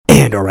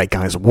And alright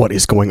guys, what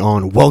is going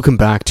on? Welcome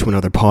back to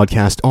another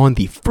podcast on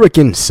the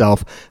frickin'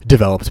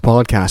 Self-Developed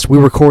Podcast. We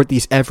record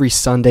these every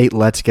Sunday.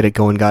 Let's get it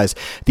going, guys.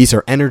 These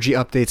are energy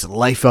updates,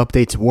 life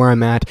updates, where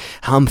I'm at,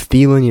 how I'm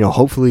feeling.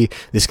 Hopefully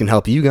this can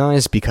help you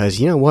guys because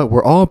you know what?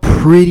 We're all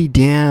pretty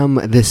damn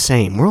the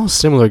same. We're all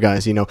similar,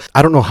 guys.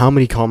 I don't know how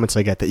many comments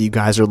I get that you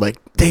guys are like,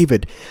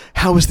 David,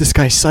 how is this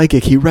guy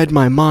psychic? He read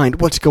my mind.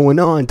 What's going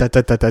on?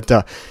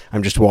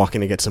 I'm just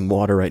walking to get some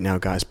water right now,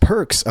 guys.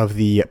 Perks of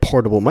the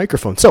portable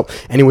microphone. So,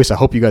 anyways, I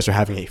hope you guys are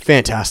having a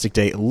fantastic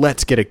day.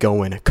 Let's get it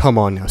going. Come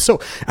on now. So,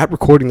 at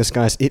recording this,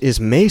 guys, it is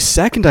May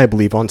 2nd, I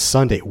believe, on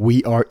Sunday.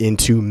 We are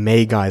into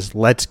May, guys.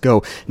 Let's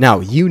go. Now,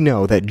 you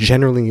know that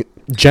generally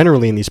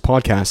in these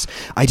podcasts,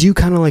 I do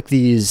kind of like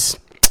these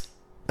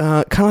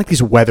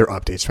weather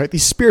updates, right?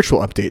 These spiritual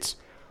updates.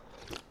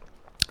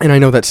 And I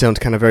know that sounds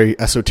kind of very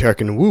esoteric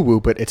and woo-woo,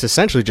 but it's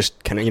essentially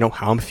just kind of,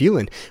 how I'm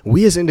feeling.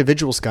 We as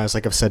individuals, guys,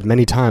 like I've said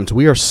many times,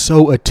 we are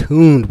so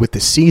attuned with the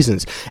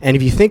seasons. And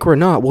if you think we're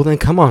not, well then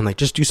come on,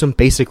 just do some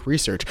basic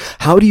research.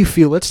 How do you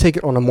feel? Let's take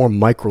it on a more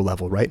micro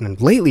level, right?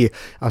 And lately,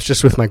 I was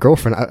just with my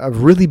girlfriend.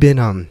 I've really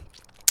been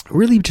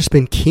just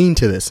been keen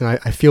to this, and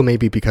I feel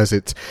maybe because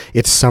it's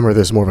summer,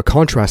 there's more of a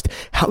contrast.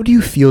 How do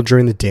you feel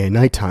during the day and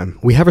nighttime?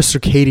 We have a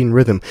circadian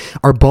rhythm.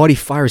 Our body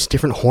fires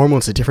different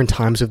hormones at different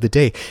times of the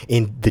day.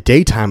 In the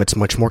daytime, it's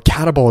much more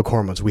catabolic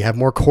hormones. We have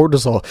more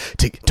cortisol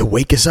to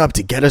wake us up,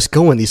 to get us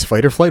going, ththese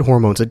fight or flight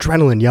hormones,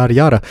 adrenaline, yada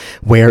yada.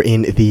 Where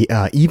in the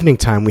evening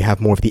time, we have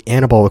more of the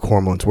anabolic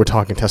hormones. We're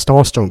talking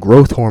testosterone,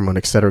 growth hormone,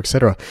 etc.,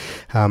 etc.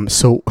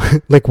 So,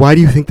 why do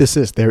you think this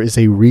is? There is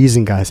a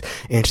reason, guys,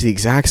 and it's the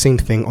exact same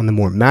thing on the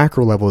more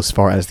macro level as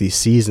far as these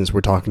seasons. We're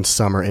talking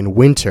summer and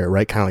winter,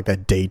 right? Kind of like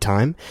that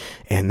daytime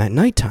and that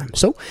nighttime.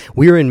 So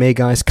we are in May,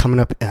 guys, coming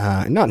up,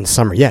 not in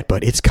summer yet,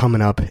 but it's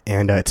coming up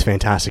and it's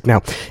fantastic.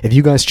 Now, if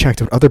you guys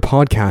checked out other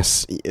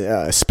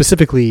podcasts,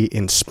 specifically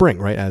in spring,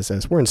 right?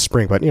 As we're in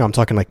spring, but I'm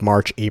talking like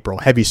March, April,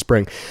 heavy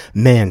spring.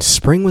 Man,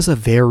 spring was a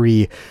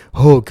very,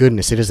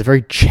 it is a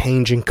very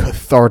changing,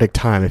 cathartic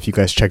time. If you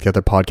guys check the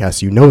other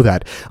podcasts, you know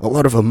that. A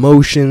lot of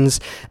emotions,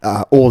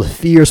 old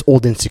fears,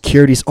 old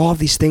insecurities, all of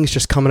these things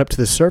just coming up to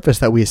the surface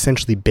that we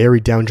essentially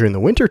buried down during the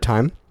winter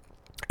time,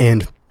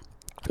 and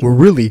we're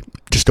really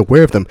just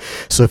aware of them.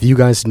 So if you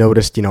guys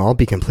noticed, I'll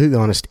be completely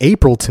honest,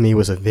 April to me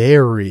was a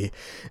very,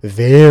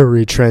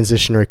 very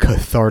transitionary,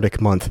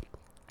 cathartic month.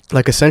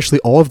 Essentially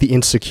all of the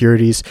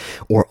insecurities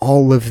or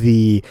all of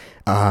the,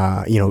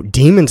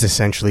 demons,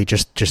 essentially,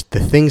 just the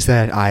things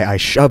that I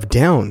shoved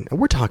down. And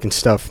we're talking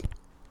stuff,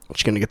 I'm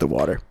just going to get the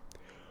water.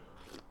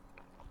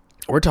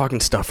 We're talking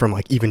stuff from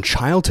even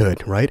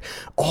childhood, right?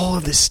 All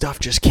of this stuff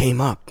just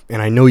came up.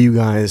 And I know you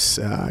guys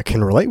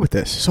can relate with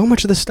this. So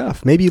much of this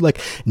stuff. Maybe you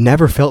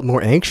never felt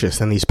more anxious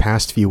than these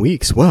past few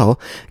weeks. Well,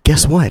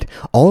 guess what?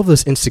 All of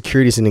those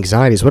insecurities and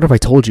anxieties, what have I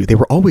told you? They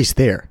were always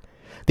there.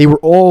 They were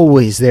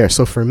always there.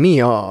 So for me,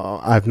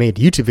 I've made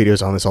YouTube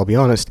videos on this, I'll be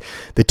honest.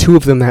 The two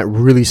of them that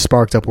really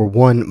sparked up were,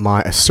 one,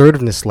 my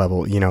assertiveness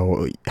level,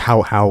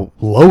 how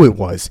low it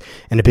was.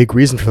 And a big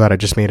reason for that, I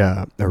just made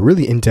a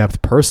really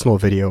in-depth personal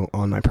video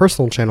on my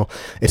personal channel.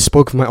 It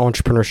spoke of my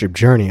entrepreneurship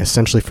journey,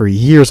 essentially for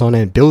years on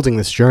end, building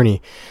this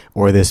journey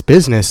or this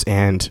business,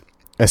 and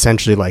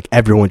essentially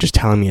everyone just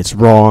telling me it's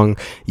wrong,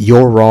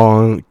 you're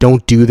wrong,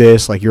 don't do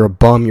this, you're a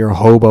bum, you're a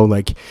hobo,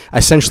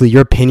 essentially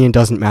your opinion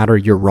doesn't matter,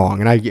 you're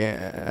wrong. And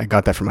I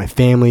got that from my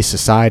family,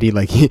 society,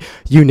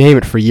 you name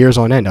it. For years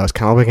on end I was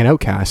kind of like an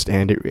outcast,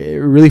 and it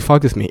really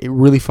fucked with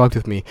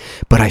me.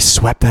 But I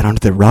swept that under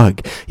the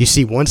rug. You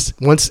see, once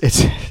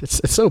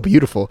it's so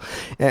beautiful,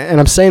 and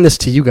I'm saying this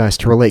to you guys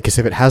to relate, because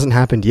if it hasn't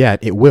happened yet,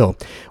 it will.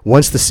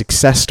 Once the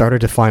success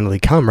started to finally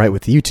come, right,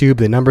 with YouTube,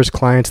 the numbers,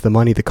 clients, the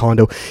money, the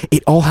condo,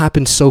 it all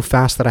happened so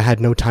fast that I had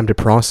no time to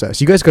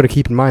process. You guys got to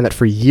keep in mind that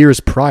for years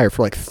prior,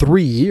 for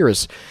 3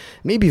 years,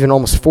 maybe even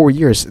almost 4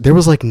 years, there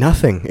was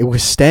nothing. It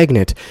was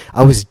stagnant.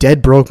 I was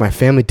dead broke. My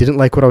family didn't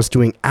like what I was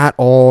doing at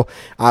all.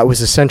 I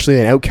was essentially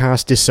an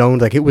outcast,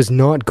 disowned. It was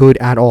not good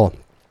at all.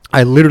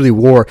 I literally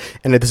wore,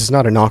 and this is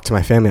not a knock to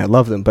my family, I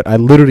love them, but I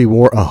literally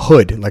wore a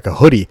hood, a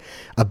hoodie,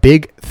 a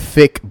big,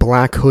 thick,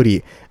 black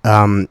hoodie,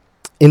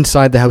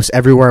 inside the house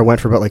everywhere I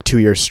went for about 2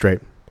 years straight.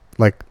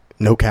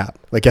 No cap.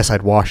 Yes,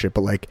 I'd wash it,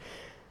 but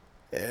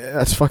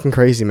that's fucking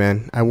crazy,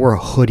 man. I wore a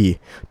hoodie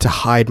to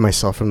hide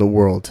myself from the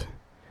world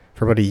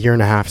for about a year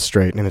and a half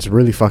straight, and it's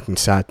really fucking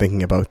sad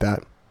thinking about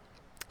that.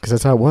 Because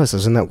that's how it was. I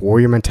was in that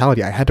warrior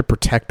mentality. I had to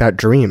protect that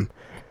dream,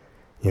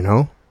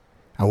 I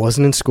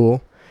wasn't in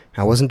school.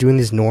 I wasn't doing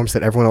these norms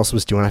that everyone else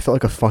was doing. I felt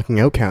like a fucking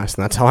outcast,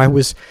 and that's how I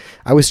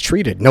was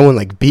treated. No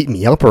one beat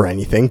me up or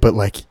anything, but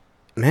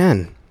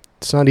man,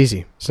 it's not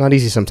easy. It's not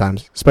easy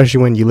sometimes,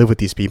 especially when you live with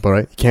these people,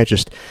 right? You can't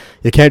just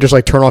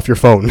turn off your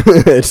phone.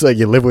 It's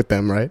you live with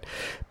them, right?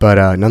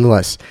 But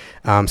nonetheless,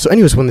 so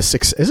anyways, when is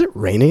it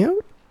raining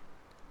out?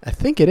 I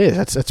think it is.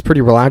 That's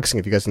pretty relaxing.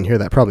 If you guys didn't hear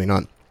that, probably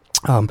not.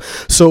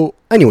 So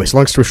anyways,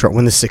 long story short,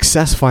 when the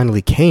success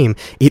finally came,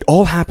 it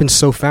all happened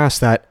so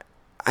fast that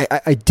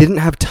I didn't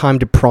have time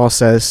to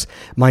process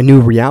my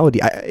new reality.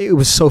 It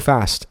was so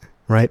fast.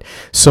 right?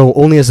 So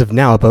only as of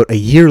now, about a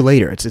year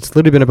later, it's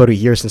literally been about a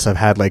year since I've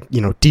had like,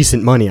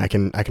 decent money. I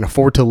can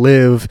afford to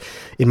live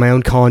in my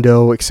own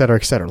condo, et cetera,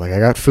 et cetera. Like I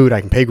got food,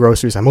 I can pay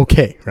groceries, I'm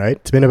okay, right?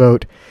 It's been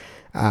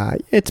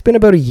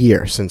about a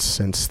year since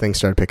things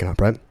started picking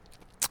up, right?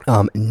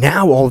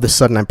 Now all of a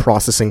sudden I'm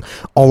processing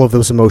all of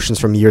those emotions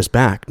from years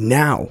back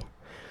now,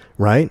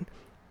 right?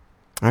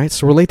 All right,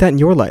 so relate that in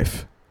your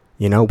life.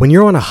 When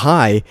you're on a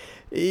high,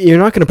 you're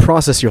not going to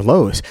process your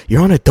lows.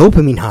 You're on a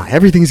dopamine high.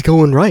 Everything's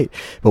going right.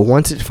 But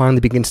once it finally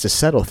begins to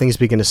settle, things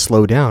begin to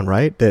slow down,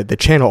 right? The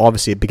channel,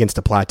 obviously, it begins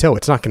to plateau.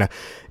 It's not going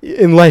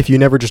to... In life, you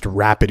never just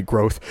rapid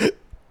growth.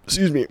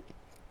 Excuse me.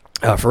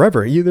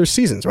 Forever. There's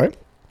seasons, right?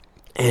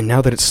 And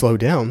now that it's slowed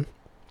down,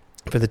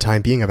 for the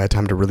time being, I've had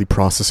time to really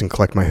process and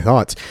collect my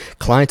thoughts.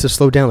 Clients have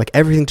slowed down. Like,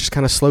 everything just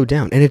kind of slowed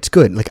down. And it's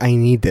good. Like, I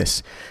need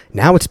this.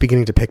 Now it's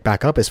beginning to pick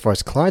back up as far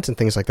as clients and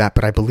things like that.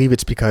 But I believe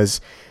it's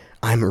because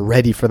I'm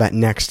ready for that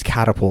next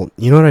catapult.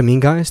 You know what I mean,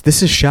 guys?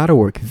 This is shadow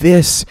work.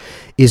 This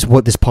is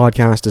what this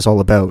podcast is all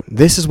about.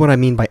 This is what I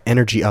mean by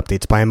energy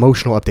updates, by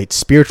emotional updates,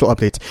 spiritual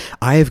updates.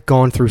 I have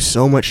gone through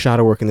so much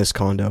shadow work in this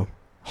condo.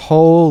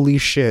 Holy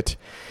shit.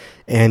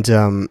 And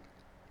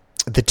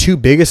the two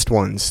biggest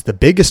ones, the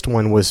biggest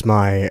one was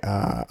my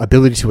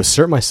ability to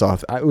assert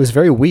myself. I was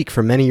very weak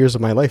for many years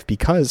of my life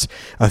because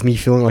of me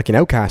feeling like an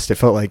outcast. It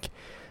felt like,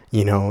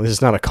 this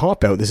is not a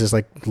cop-out. This is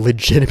like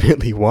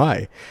legitimately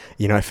why.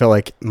 I felt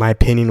like my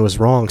opinion was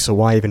wrong, so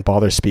why even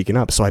bother speaking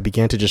up? So I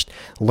began to just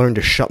learn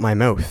to shut my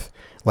mouth.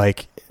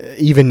 Like,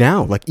 even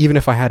now, like, even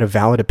if I had a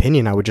valid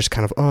opinion, I would just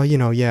kind of,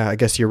 yeah, I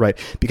guess you're right.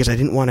 Because I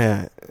didn't want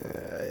to,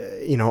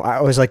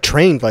 I was like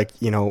trained, like,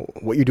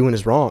 what you're doing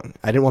is wrong.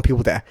 I didn't want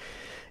people to...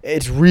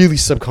 It's really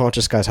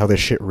subconscious, guys, how this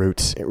shit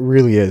roots. It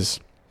really is.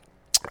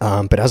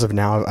 But as of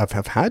now, I've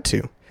had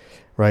to.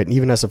 Right, and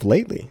even as of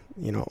lately,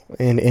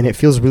 and it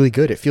feels really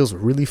good. It feels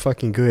really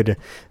fucking good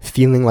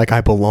feeling like I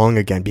belong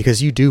again,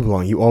 because you do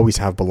belong. You always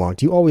have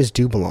belonged. You always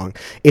do belong.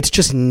 It's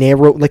just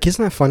narrow. Like,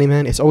 isn't that funny,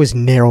 man? It's always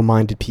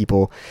narrow-minded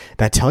people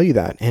that tell you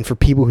that. And for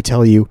people who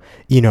tell you,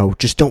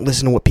 just don't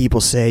listen to what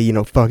people say,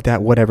 fuck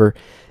that, whatever.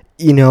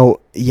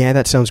 Yeah,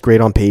 that sounds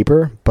great on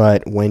paper,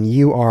 but when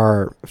you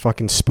are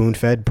fucking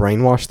spoon-fed,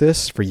 brainwashed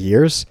this for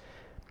years,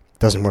 it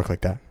doesn't work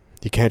like that.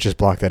 You can't just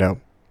block that out.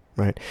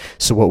 Right?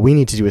 So what we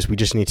need to do is we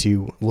just need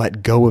to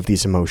let go of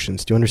these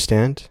emotions. Do you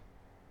understand?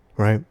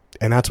 Right?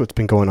 And that's what's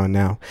been going on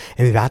now.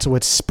 And that's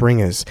what spring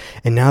is.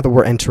 And now that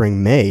we're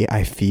entering May,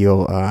 I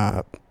feel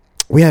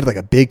we had like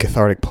a big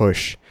cathartic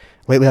push.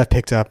 Lately I've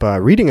picked up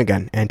reading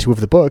again. And two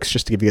of the books,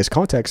 just to give you guys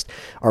context,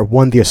 are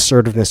one, the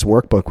Assertiveness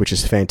Workbook, which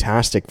is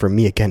fantastic for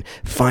me again,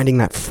 finding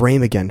that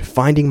frame again,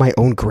 finding my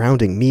own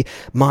grounding,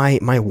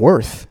 my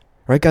worth.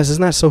 Right, guys,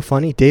 isn't that so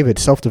funny? David,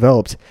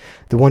 self-developed,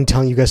 the one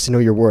telling you guys to know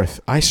your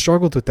worth. I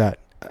struggled with that.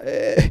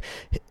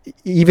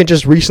 Even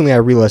just recently, I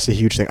realized a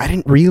huge thing. I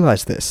didn't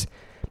realize this.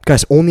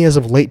 Guys, only as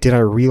of late did I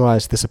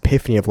realize this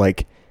epiphany of,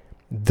 like,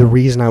 the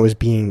reason I was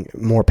being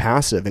more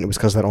passive, and it was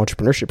because of that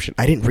entrepreneurship shit.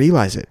 I didn't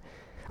realize it.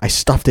 I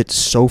stuffed it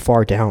so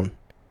far down.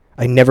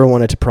 I never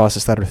wanted to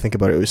process that or think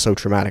about it. It was so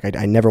traumatic.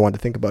 I never wanted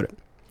to think about it.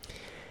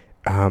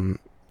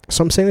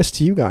 So I'm saying this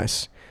to you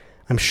guys.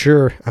 I'm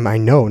sure, I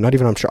know, not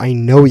even I'm sure, I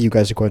know you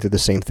guys are going through the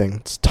same thing.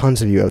 It's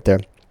tons of you out there.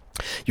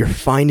 You're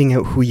finding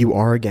out who you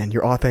are again,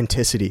 your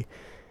authenticity,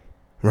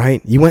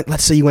 right?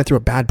 Let's say you went through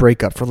a bad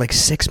breakup for like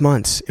 6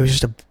 months. It was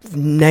just a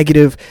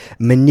negative,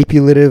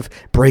 manipulative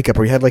breakup,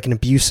 or you had like an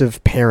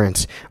abusive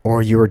parent,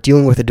 or you were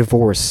dealing with a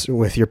divorce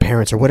with your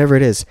parents, or whatever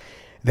it is.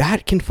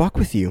 That can fuck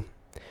with you.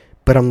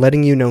 But I'm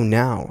letting you know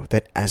now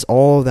that as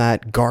all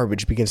that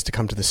garbage begins to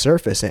come to the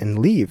surface and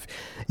leave,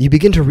 you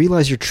begin to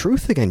realize your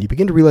truth again. You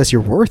begin to realize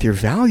your worth, your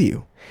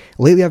value.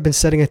 Lately, I've been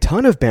setting a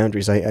ton of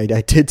boundaries. I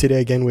did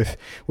today again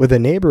with a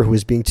neighbor who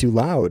was being too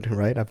loud,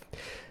 right?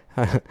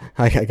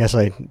 I guess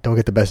I don't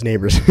get the best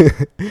neighbors.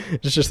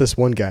 It's just this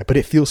one guy, but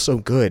it feels so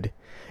good.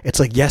 It's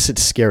like, yes,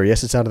 it's scary.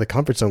 Yes, it's out of the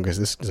comfort zone because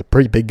this is a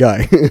pretty big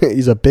guy.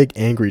 He's a big,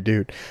 angry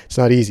dude. It's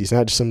not easy. It's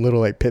not just some little,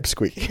 like,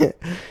 pipsqueak,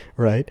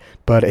 right?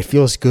 But it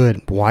feels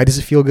good. Why does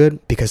it feel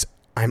good? Because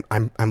I'm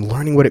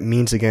learning what it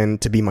means again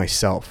to be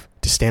myself,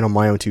 to stand on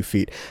my own 2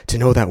 feet, to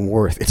know that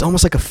worth. It's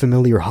almost like a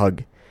familiar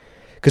hug.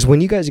 Because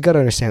when you got to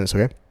understand this,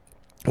 okay?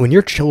 When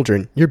you're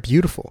children, you're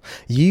beautiful.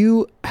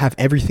 You have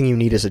everything you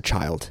need as a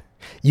child.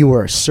 You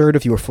are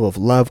assertive. You are full of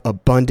love,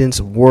 abundance,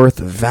 worth,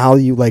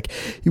 value. Like,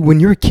 when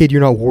you're a kid, you're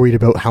not worried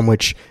about how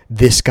much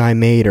this guy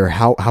made, or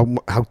how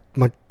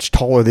much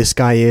taller this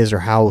guy is, or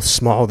how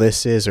small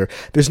this is, or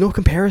there's no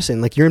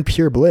comparison. Like, you're in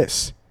pure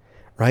bliss,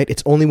 right?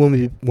 It's only when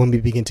we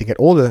begin to get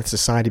older that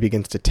society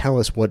begins to tell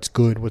us what's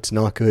good, what's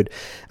not good.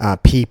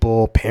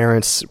 People,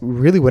 parents,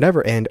 really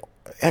whatever. And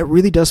it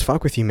really does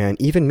fuck with you, man.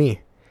 Even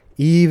me,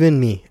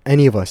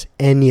 any of us,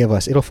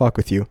 it'll fuck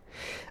with you.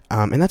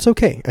 And that's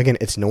okay. Again,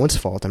 it's no one's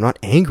fault. I'm not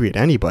angry at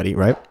anybody,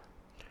 right?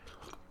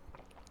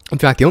 In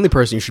fact, the only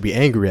person you should be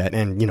angry at,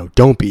 and,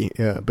 don't be,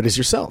 but is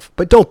yourself.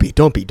 But don't be.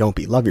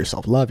 Love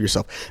yourself.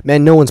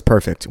 Man, no one's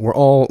perfect. We're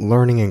all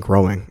learning and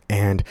growing.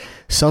 And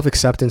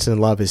self-acceptance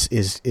and love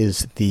is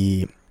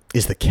the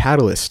is the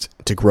catalyst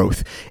to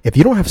growth. If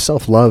you don't have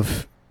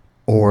self-love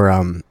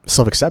or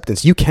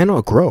self-acceptance, you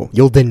cannot grow.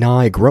 You'll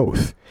deny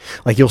growth.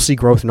 Like, you'll see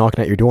growth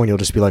knocking at your door and you'll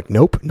just be like,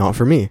 nope, not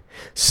for me.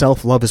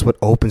 Self-love is what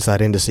opens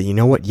that in to say, you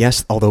know what?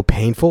 Yes, although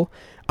painful,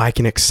 I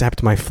can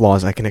accept my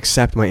flaws. I can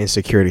accept my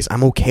insecurities.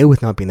 I'm okay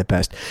with not being the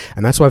best.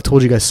 And that's why I've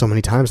told you guys so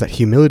many times that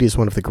humility is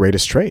one of the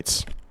greatest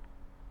traits.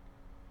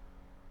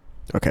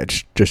 Okay,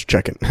 just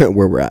checking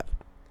where we're at.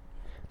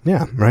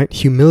 Yeah, right?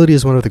 Humility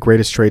is one of the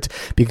greatest traits,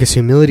 because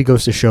humility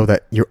goes to show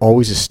that you're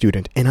always a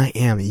student. And I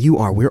am. You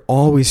are. We're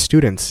always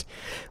students.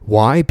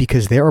 Why?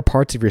 Because there are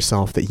parts of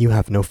yourself that you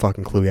have no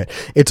fucking clue yet.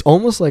 It's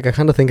almost like, I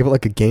kind of think of it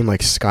like a game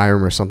like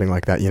Skyrim or something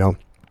like that, you know?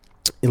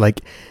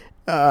 Like...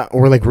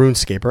 or like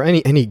RuneScape or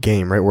any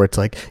game, right, where it's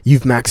like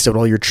you've maxed out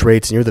all your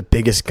traits and you're the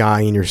biggest guy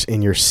in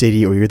your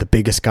city, or you're the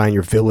biggest guy in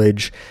your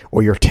village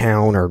or your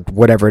town or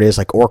whatever it is,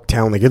 like Orc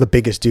Town, like you're the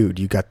biggest dude,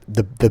 you got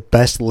the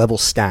best level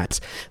stats.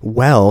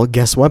 Well,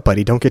 guess what,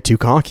 buddy? Don't get too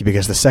cocky,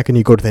 because the second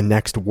you go to the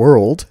next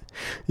world,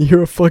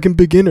 you're a fucking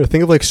beginner.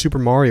 Think of like Super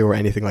Mario or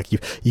anything. Like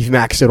you've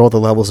maxed out all the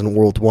levels in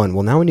World 1.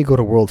 Well, now when you go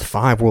to World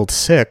 5, World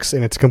 6,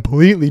 and it's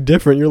completely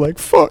different, you're like,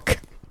 fuck.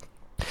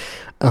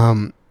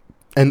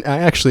 And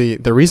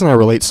the reason I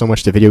relate so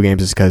much to video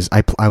games is because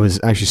I was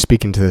actually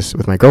speaking to this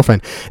with my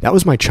girlfriend. That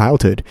was my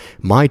childhood.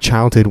 My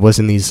childhood was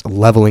in these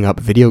leveling up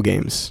video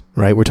games,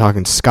 right? We're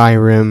talking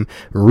Skyrim,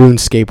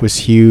 RuneScape was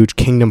huge,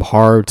 Kingdom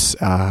Hearts,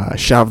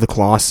 Shadow of the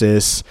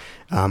Colossus.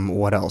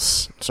 What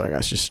else? Sorry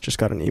guys, just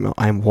got an email.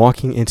 I am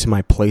walking into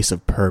my place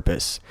of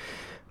purpose.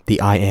 The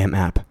I Am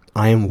app.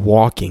 I am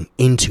walking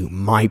into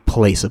my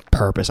place of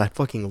purpose. I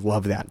fucking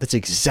love that. That's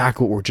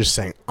exactly what we're just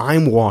saying.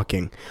 I'm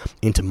walking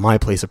into my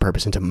place of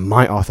purpose, into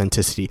my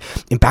authenticity,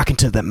 and back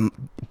into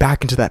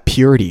that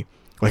purity.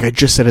 Like I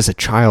just said as a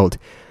child,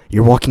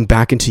 you're walking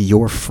back into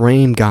your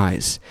frame,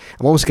 guys.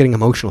 I'm almost getting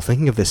emotional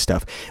thinking of this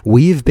stuff.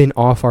 We've been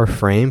off our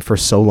frame for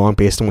so long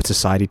based on what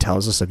society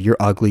tells us of you're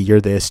ugly, you're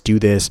this, do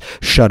this,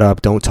 shut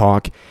up, don't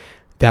talk,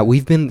 that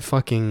we've been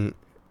fucking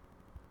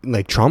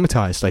like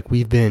traumatized. Like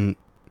we've been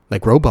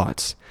like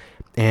robots.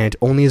 And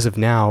only as of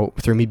now,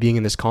 through me being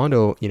in this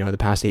condo, you know, the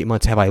past 8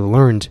 months, have I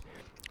learned,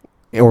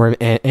 or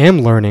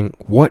am learning,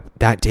 what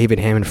that David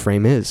Hammond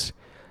frame is.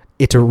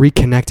 It's a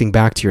reconnecting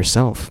back to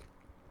yourself,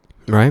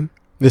 right?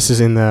 This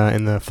is in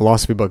the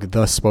philosophy book,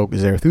 Thus Spoke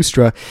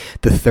Zarathustra,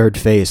 the third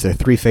phase. There are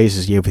 3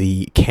 phases. You have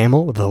the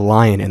camel, the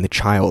lion, and the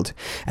child.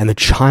 And the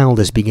child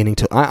is beginning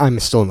to... I'm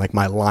still in like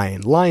my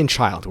lion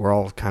child. We're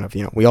all kind of,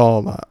 you know, we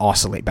all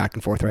oscillate back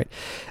and forth, right?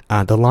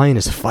 The lion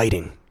is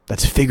fighting.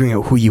 That's figuring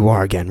out who you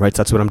are again, right?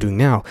 So that's what I'm doing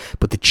now.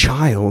 But the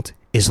child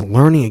is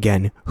learning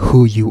again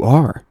who you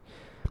are.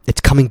 It's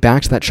coming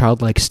back to that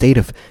childlike state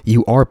of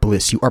you are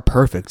bliss, you are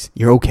perfect,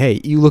 you're okay.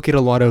 You look at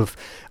a lot of,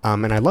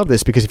 and I love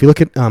this because if you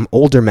look at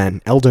elder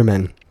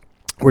men,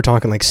 we're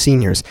talking like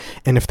seniors,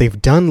 and if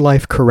they've done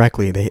life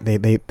correctly,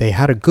 they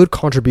had a good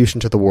contribution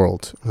to the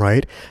world,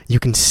 right? You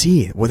can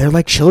see, well, they're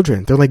like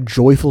children. They're like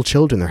joyful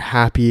children. They're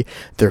happy,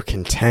 they're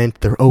content,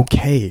 they're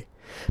okay.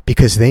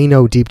 Because they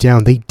know deep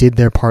down they did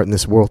their part in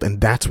this world,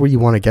 and that's where you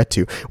want to get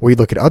to. Where you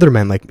look at other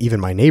men, like even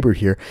my neighbor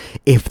here,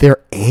 if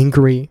they're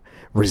angry,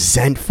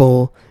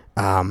 resentful,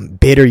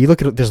 bitter, you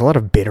look at, there's a lot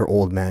of bitter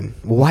old men.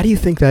 Well, why do you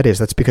think that is?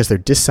 That's because they're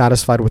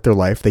dissatisfied with their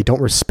life, they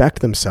don't respect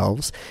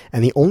themselves,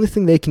 and the only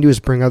thing they can do is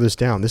bring others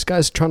down. This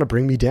guy's trying to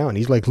bring me down.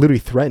 He's like literally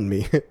threatened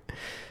me.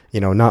 You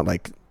know, not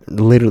like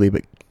literally,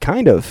 but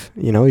kind of.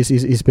 You know,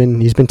 he's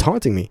been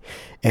taunting me,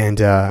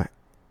 and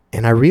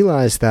I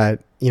realized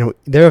that, you know,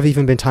 there have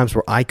even been times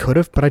where I could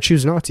have, but I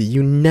choose not to.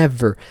 You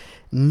never.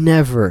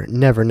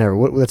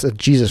 That's a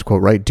Jesus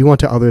quote, right? Do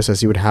unto others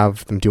as you would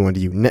have them do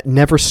unto you.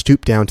 Never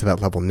stoop down to that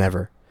level.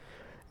 Never,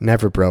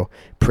 bro.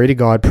 Pray to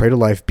God, pray to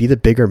life, be the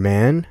bigger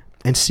man,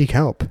 and seek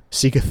help.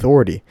 Seek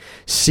authority.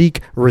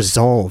 Seek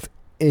resolve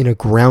in a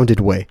grounded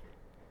way.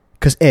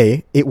 Because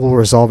A, it will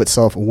resolve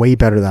itself way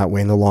better that way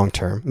in the long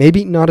term.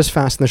 Maybe not as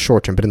fast in the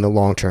short term, but in the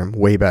long term,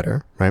 way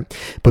better, right?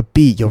 But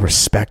B, you'll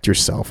respect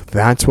yourself.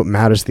 That's what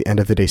matters at the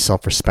end of the day,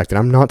 self-respect. And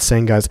I'm not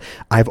saying, guys,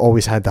 I've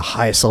always had the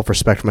highest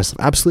self-respect for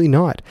myself. Absolutely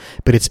not.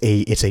 But it's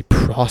a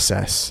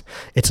process.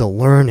 It's a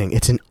learning.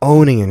 It's an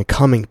owning and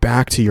coming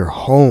back to your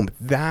home.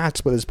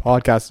 That's what this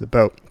podcast is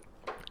about.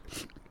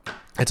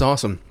 It's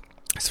awesome.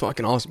 It's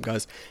fucking awesome,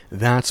 guys.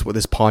 That's what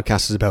this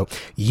podcast is about.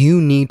 You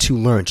need to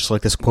learn, just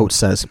like this quote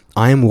says,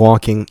 I am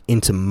walking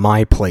into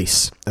my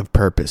place of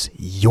purpose,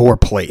 your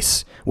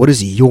place. What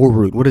is your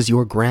root? What is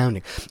your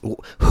grounding?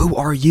 Who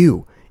are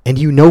you? And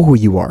you know who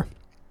you are.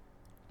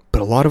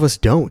 But a lot of us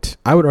don't.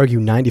 I would argue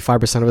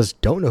 95% of us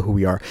don't know who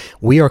we are.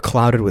 We are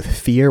clouded with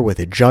fear,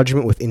 with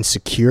judgment, with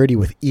insecurity,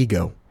 with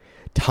ego.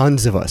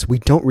 Tons of us. We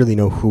don't really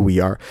know who we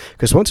are.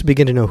 Because once we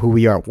begin to know who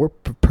we are, we're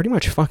pretty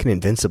much fucking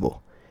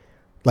invincible.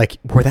 Like,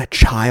 we're that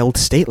child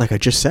state, like I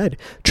just said.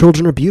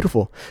 Children are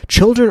beautiful.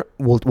 Children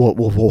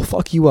will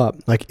fuck you up.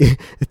 Like,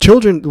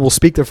 children will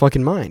speak their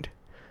fucking mind,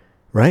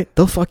 right?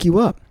 They'll fuck you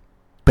up,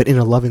 but in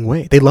a loving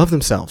way. They love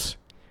themselves,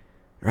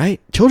 right?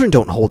 Children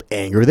don't hold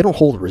anger. They don't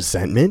hold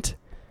resentment,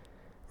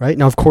 right?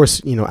 Now, of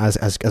course,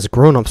 as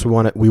grown-ups,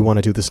 we want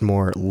to do this in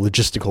more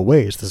logistical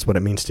ways. This is what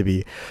it means to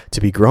be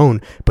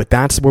grown. But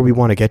that's where we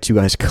want to get you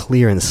guys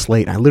clear in the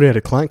slate. I literally had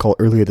a client call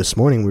earlier this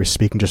morning. We were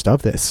speaking just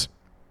of this,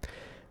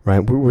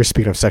 right? We're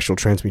speaking of sexual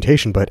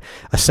transmutation, but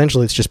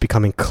essentially it's just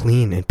becoming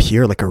clean and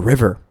pure like a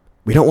river.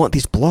 We don't want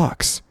these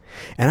blocks.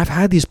 And I've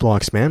had these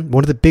blocks, man.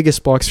 One of the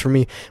biggest blocks for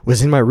me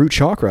was in my root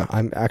chakra.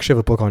 I actually have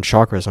a book on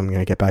chakras I'm going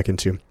to get back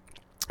into.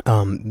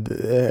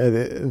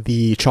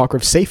 The chakra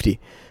of safety.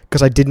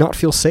 Because I did not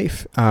feel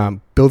safe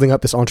building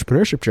up this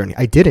entrepreneurship journey.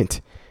 I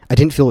didn't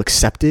feel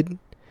accepted.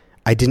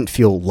 I didn't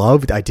feel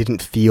loved. I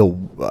didn't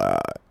feel...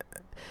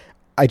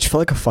 I just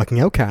felt like a fucking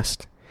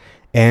outcast.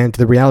 And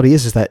the reality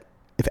is that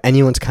if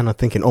anyone's kind of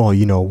thinking, oh,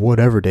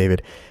 whatever,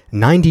 David,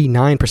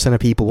 99% of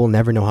people will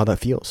never know how that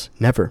feels.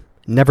 Never.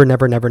 Never,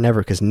 never, never,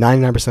 never. Because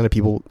 99% of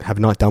people have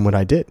not done what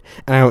I did.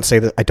 And I don't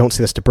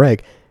say this to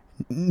brag.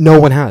 No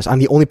one has. I'm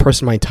the only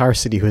person in my entire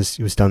city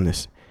who's done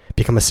this.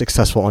 Become a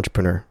successful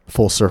entrepreneur.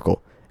 Full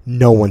circle.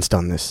 No one's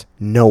done this.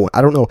 No one.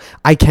 I don't know.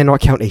 I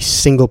cannot count a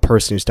single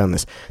person who's done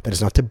this. That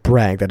is not to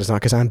brag. That is not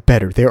because I'm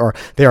better. There are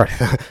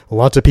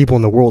lots of people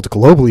in the world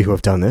globally who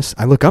have done this.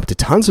 I look up to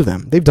tons of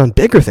them. They've done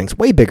bigger things,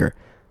 way bigger.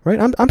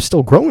 Right? I'm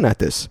still growing at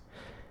this.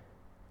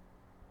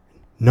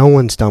 No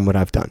one's done what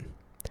I've done.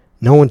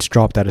 No one's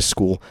dropped out of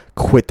school,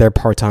 quit their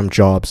part-time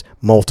jobs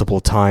multiple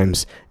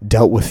times,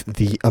 dealt with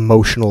the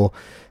emotional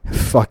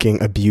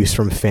fucking abuse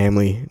from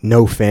family,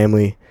 no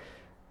family,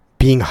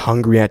 being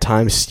hungry at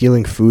times,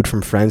 stealing food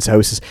from friends'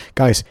 houses.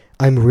 Guys,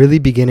 I'm really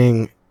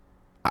beginning...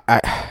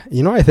 what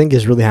I think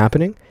is really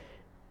happening?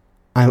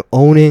 I'm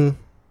owning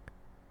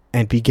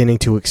and beginning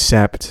to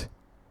accept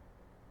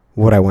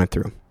what I went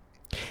through.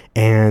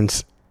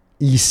 And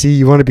you see,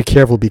 you want to be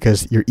careful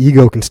because your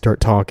ego can start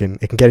talking.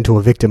 It can get into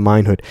a victim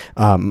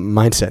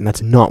mindset, and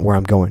that's not where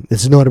I'm going.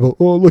 This is not about,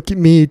 oh, look at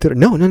me.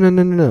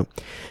 No.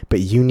 But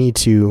you need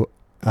to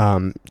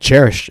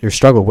cherish your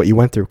struggle, what you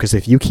went through, because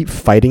if you keep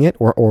fighting it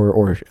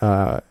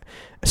or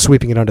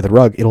sweeping it under the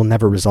rug, it'll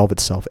never resolve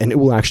itself, and it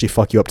will actually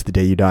fuck you up to the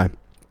day you die.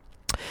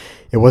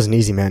 It wasn't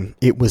easy, man.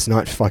 It was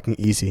not fucking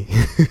easy.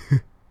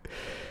 It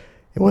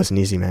wasn't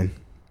easy, man.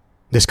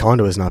 This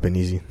condo has not been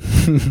easy.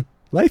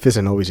 Life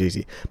isn't always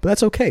easy, but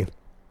that's okay,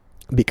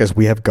 because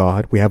we have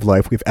God, we have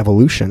life, we have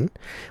evolution,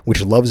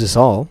 which loves us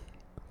all,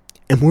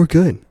 and we're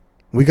good.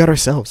 We got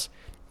ourselves.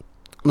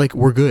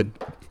 We're good.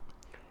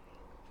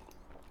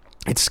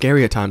 It's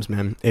scary at times,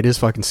 man. It is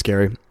fucking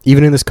scary.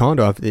 Even in this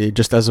condo,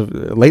 just as of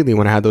lately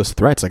when I had those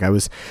threats, I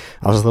was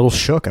a little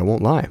shook, I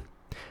won't lie,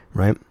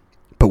 right?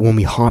 But when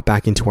we hop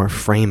back into our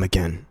frame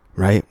again,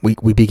 right,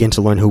 we begin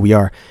to learn who we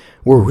are.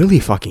 We're really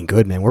fucking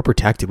good, man. We're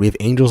protected. We have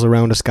angels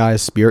around us,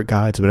 guys, spirit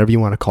guides, whatever you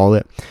want to call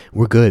it.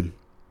 We're good.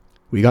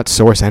 We got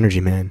source energy,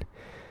 man,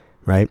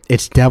 right?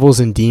 It's devils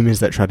and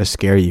demons that try to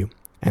scare you.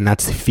 And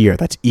that's fear.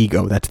 That's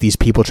ego. That's these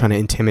people trying to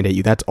intimidate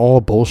you. That's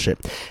all bullshit.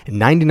 And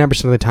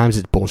 99% of the times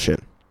it's bullshit.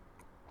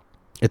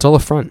 It's all a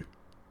front,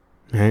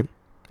 right?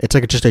 It's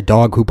like just a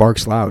dog who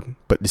barks loud,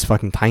 but is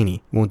fucking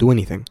tiny. Won't do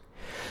anything.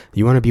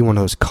 You want to be one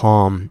of those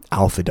calm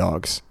alpha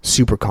dogs.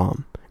 Super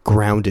calm.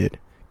 Grounded.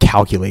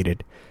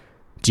 Calculated.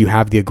 Do you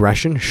have the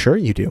aggression? Sure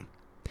you do.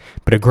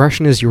 But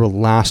aggression is your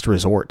last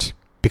resort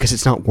because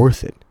it's not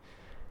worth it.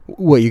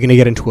 What, you're going to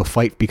get into a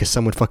fight because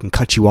someone fucking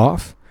cut you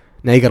off?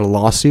 Now you got a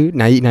lawsuit?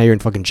 Now you're in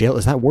fucking jail?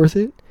 Is that worth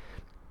it?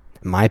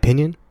 In my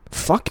opinion,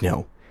 fuck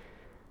no.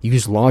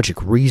 Use logic,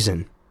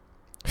 reason.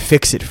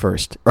 Fix it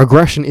first.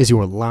 Aggression is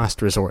your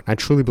last resort. I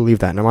truly believe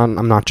that. And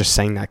I'm not just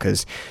saying that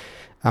because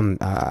I don't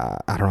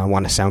know, I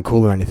want to sound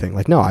cool or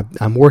anything. No,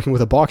 I'm working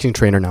with a boxing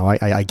trainer now.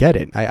 I get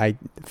it.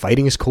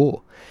 Fighting is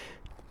cool.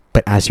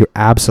 But as your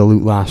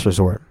absolute last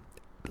resort,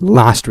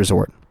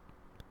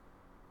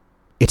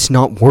 it's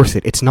not worth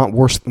it. It's not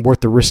worth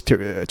the risk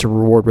to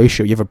reward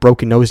ratio. You have a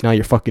broken nose, now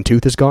your fucking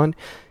tooth is gone.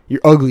 You're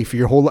ugly for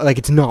your whole life.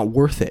 It's not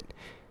worth it.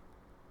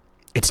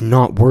 It's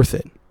not worth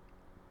it.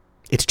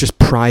 It's just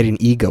pride and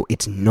ego.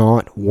 It's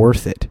not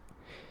worth it.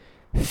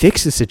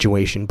 Fix the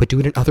situation, but do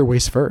it in other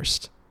ways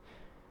first.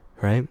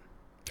 Right?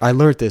 I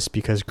learned this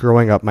because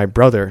growing up, my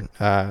brother,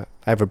 I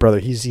have a brother,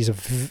 he's a...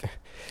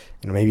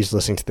 maybe he's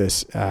listening to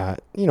this,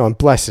 and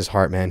bless his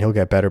heart, man, he'll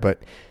get better,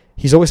 but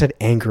he's always had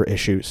anger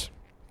issues,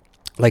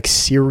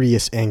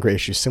 serious anger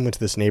issues, similar to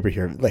this neighbor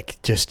here,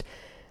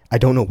 I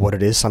don't know what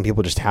it is, some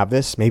people just have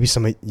this, maybe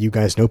some of you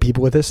guys know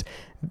people with this,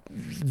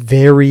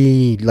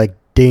 very,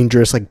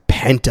 dangerous,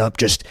 pent up,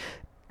 just,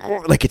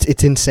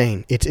 it's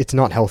insane, it's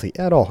not healthy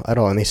at all,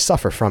 and they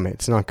suffer from it,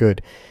 it's not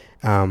good.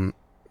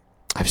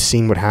 I've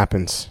seen what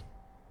happens.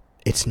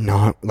 It's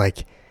not,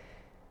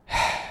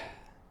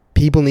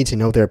 people need to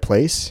know their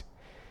place.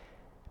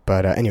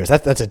 But anyways,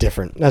 that's a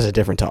different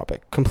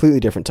topic,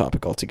 completely different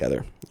topic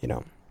altogether,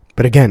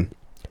 But again,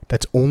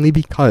 that's only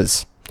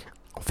because,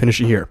 I'll finish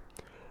it here.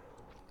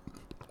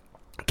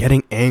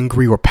 Getting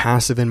angry or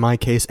passive in my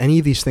case, any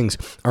of these things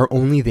are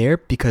only there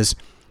because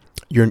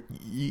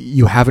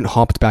you haven't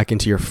hopped back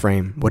into your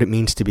frame, what it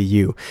means to be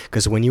you.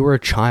 Because when you were a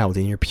child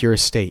in your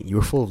purest state, you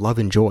were full of love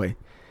and joy,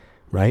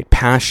 right?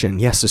 Passion,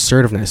 yes,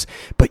 assertiveness,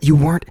 but you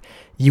weren't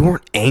You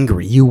weren't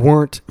angry. You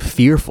weren't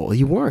fearful.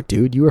 You weren't,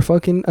 dude. You were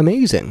fucking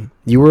amazing.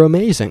 You were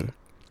amazing.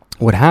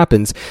 What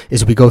happens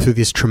is we go through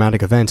these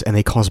traumatic events and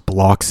they cause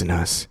blocks in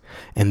us.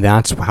 And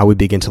that's how we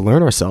begin to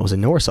learn ourselves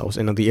and know ourselves.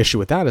 And the issue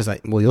with that is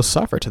that, well, you'll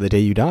suffer to the day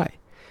you die.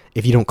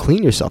 If you don't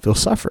clean yourself, you'll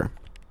suffer.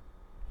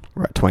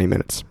 We're at 20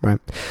 minutes,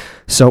 right?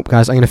 So,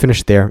 guys, I'm going to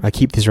finish there. I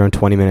keep these around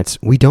 20 minutes.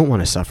 We don't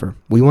want to suffer.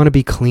 We want to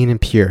be clean and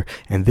pure.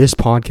 And this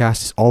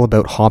podcast is all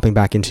about hopping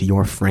back into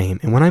your frame.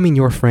 And when I mean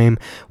your frame,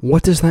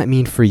 what does that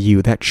mean for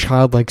you? That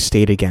childlike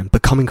state again,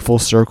 becoming full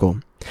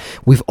circle.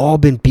 We've all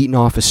been beaten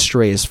off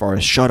astray as far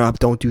as shut up,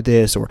 don't do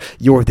this, or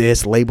you're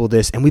this, label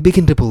this. And we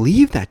begin to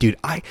believe that, dude.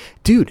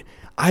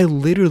 I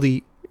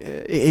literally...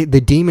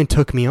 the demon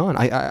took me on.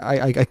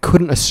 I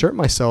couldn't assert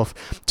myself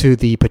to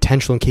the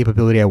potential and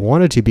capability I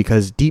wanted to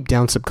because deep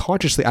down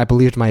subconsciously I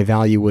believed my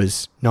value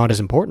was not as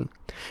important.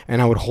 And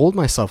I would hold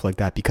myself like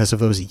that because of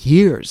those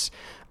years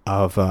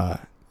of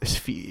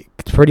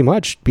pretty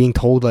much being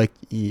told like,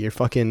 you're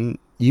fucking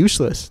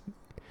useless.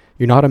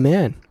 You're not a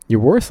man. You're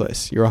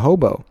worthless. You're a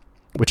hobo.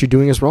 What you're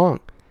doing is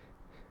wrong.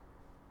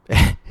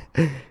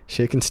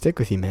 Shit can stick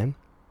with you, man.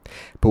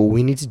 But what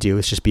we need to do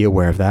is just be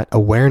aware of that.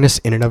 Awareness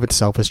in and of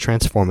itself is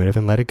transformative,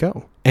 and let it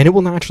go. And it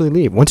will naturally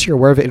leave. Once you're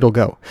aware of it, it'll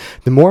go.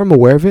 The more I'm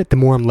aware of it, the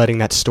more I'm letting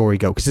that story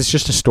go. Because it's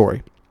just a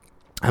story.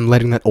 I'm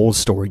letting that old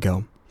story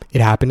go.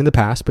 It happened in the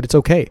past, but it's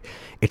okay.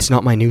 It's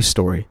not my new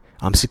story.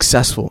 I'm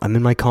successful. I'm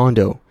in my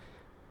condo.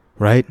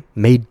 Right?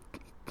 Made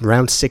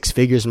around 6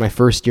 figures in my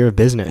first year of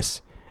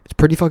business. It's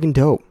pretty fucking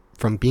dope.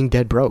 From being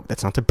dead broke.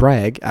 That's not to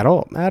brag at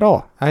all. At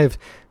all.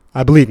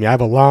 Believe me, I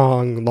have a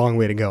long, long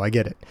way to go. I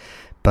get it.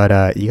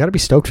 But you got to be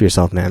stoked for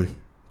yourself, man,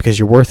 because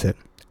you're worth it,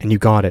 and you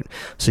got it.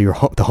 So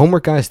the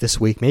homework, guys, this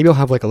week, maybe I'll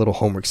have like a little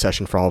homework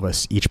session for all of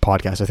us, each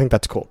podcast. I think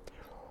that's cool.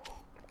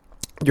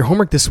 Your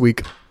homework this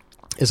week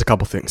is a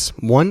couple things.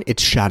 One,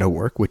 it's shadow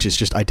work, which is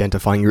just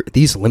identifying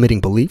these limiting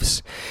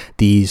beliefs,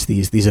 these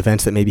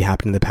events that maybe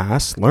happened in the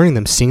past, learning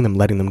them, seeing them,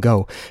 letting them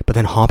go, but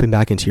then hopping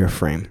back into your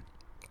frame.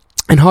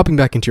 And hopping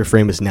back into your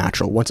frame is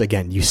natural. Once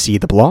again, you see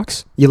the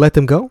blocks, you let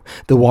them go,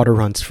 the water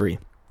runs free.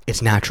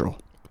 It's natural,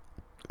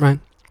 right?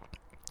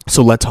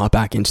 So let's hop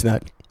back into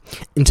that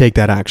and take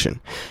that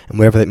action. And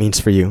whatever that means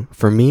for you.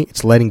 For me,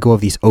 it's letting go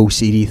of these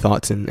OCD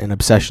thoughts and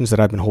obsessions that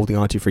I've been holding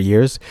on to for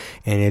years.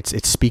 And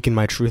it's speaking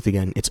my truth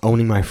again. It's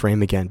owning my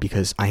frame again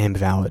because I am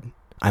valid.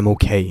 I'm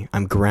okay.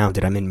 I'm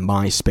grounded. I'm in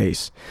my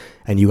space.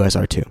 And you guys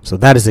are too. So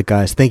that is it,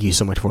 guys. Thank you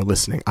so much for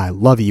listening. I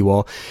love you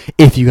all.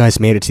 If you guys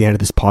made it to the end of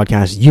this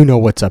podcast, you know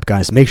what's up,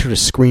 guys. Make sure to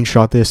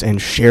screenshot this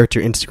and share it to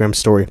your Instagram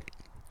story.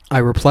 I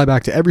reply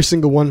back to every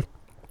single one.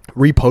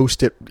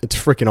 Repost it. It's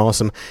freaking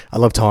awesome. I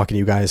love talking to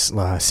you guys,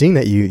 seeing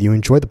that you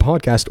enjoyed the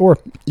podcast, or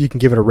you can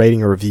give it a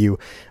rating or review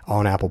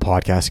on Apple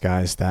Podcasts,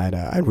 guys. That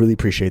I'd really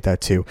appreciate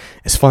that too.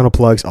 As final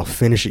plugs, I'll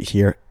finish it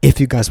here. If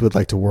you guys would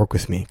like to work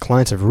with me,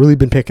 clients have really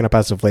been picking up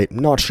as of late.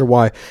 Not sure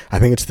why. I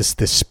think it's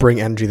this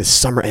spring energy, this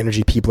summer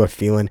energy people are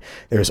feeling.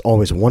 There's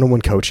always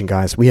one-on-one coaching,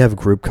 guys. We have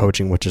group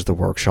coaching, which is the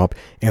workshop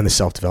and the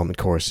self-development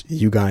course.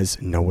 You guys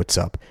know what's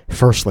up.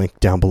 First link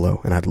down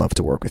below, and I'd love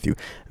to work with you.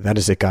 That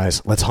is it,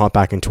 guys. Let's hop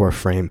back into our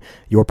frame.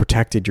 You're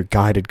protected. You're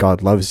guided.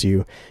 God loves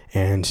you,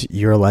 and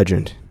you're a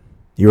legend.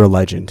 You're a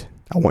legend.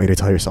 I want you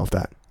to tell yourself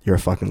that. You're a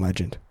fucking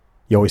legend.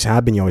 You always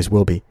have been. You always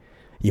will be.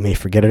 You may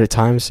forget it at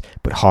times,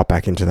 but hop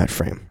back into that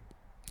frame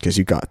because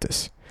you got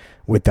this.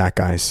 With that,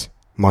 guys,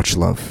 much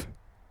love.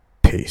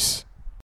 Peace.